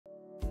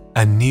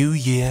A new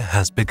year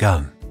has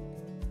begun,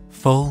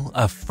 full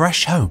of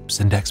fresh hopes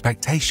and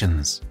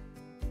expectations.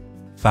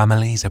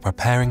 Families are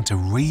preparing to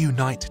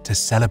reunite to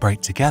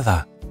celebrate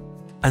together,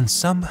 and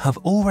some have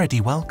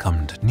already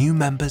welcomed new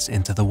members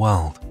into the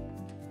world.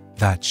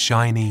 That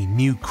shiny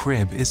new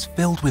crib is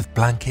filled with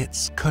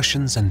blankets,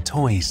 cushions and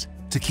toys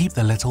to keep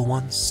the little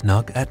ones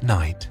snug at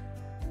night.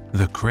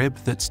 The crib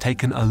that's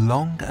taken a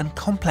long and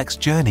complex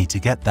journey to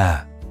get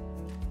there.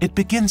 It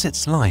begins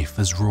its life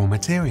as raw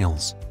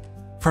materials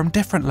from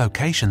different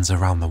locations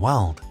around the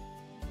world.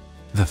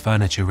 The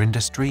furniture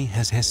industry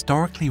has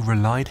historically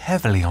relied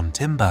heavily on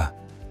timber,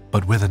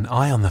 but with an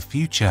eye on the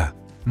future,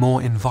 more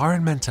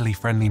environmentally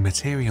friendly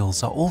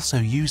materials are also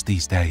used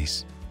these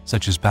days,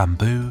 such as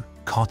bamboo,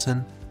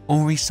 cotton,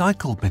 or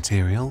recycled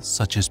materials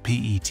such as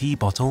PET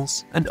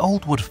bottles and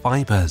old wood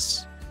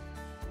fibers.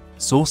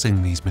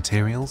 Sourcing these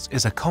materials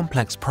is a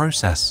complex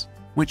process,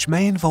 which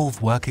may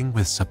involve working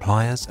with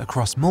suppliers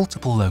across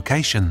multiple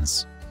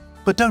locations.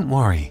 But don't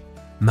worry,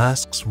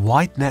 Maersk's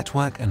wide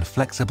network and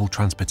flexible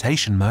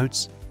transportation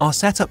modes are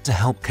set up to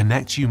help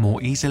connect you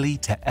more easily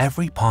to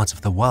every part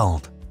of the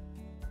world.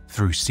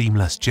 Through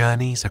seamless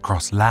journeys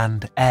across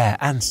land, air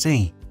and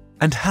sea,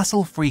 and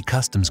hassle-free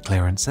customs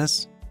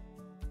clearances,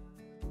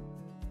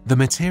 the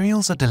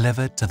materials are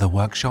delivered to the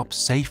workshop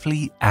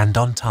safely and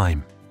on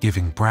time,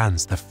 giving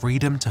brands the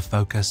freedom to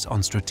focus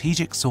on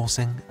strategic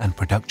sourcing and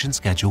production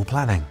schedule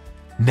planning.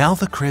 Now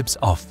the cribs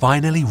are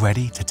finally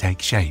ready to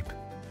take shape.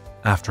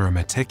 After a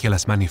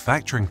meticulous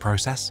manufacturing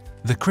process,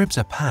 the cribs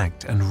are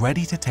packed and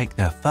ready to take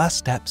their first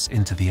steps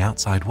into the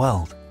outside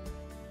world.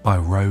 By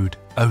road,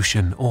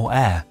 ocean or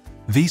air,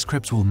 these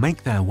cribs will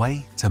make their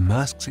way to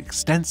Maersk's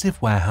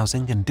extensive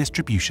warehousing and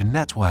distribution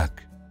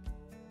network.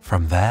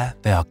 From there,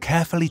 they are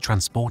carefully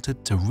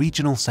transported to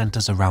regional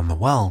centers around the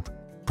world,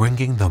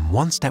 bringing them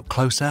one step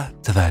closer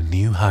to their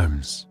new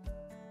homes.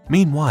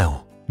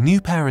 Meanwhile, new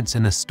parents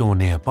in a store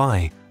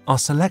nearby are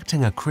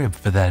selecting a crib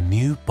for their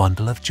new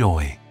bundle of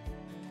joy.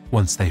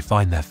 Once they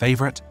find their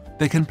favorite,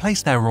 they can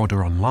place their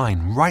order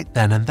online right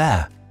then and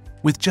there,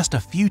 with just a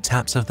few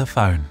taps of the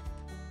phone.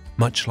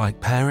 Much like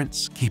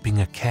parents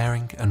keeping a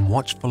caring and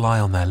watchful eye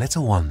on their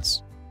little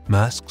ones,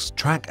 Maersk's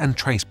track and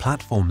trace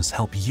platforms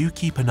help you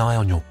keep an eye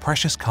on your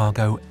precious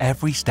cargo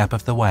every step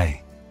of the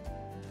way.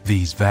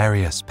 These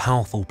various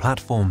powerful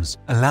platforms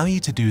allow you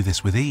to do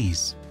this with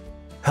ease,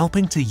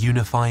 helping to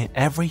unify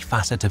every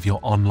facet of your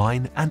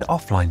online and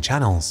offline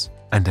channels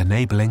and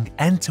enabling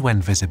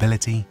end-to-end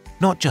visibility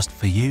not just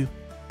for you,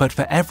 but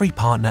for every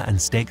partner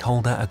and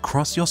stakeholder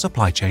across your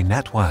supply chain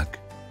network.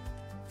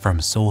 From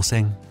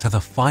sourcing to the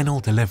final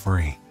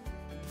delivery,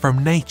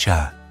 from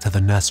nature to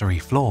the nursery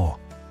floor,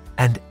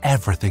 and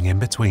everything in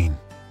between,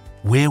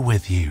 we're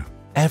with you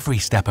every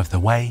step of the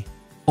way,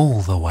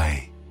 all the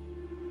way.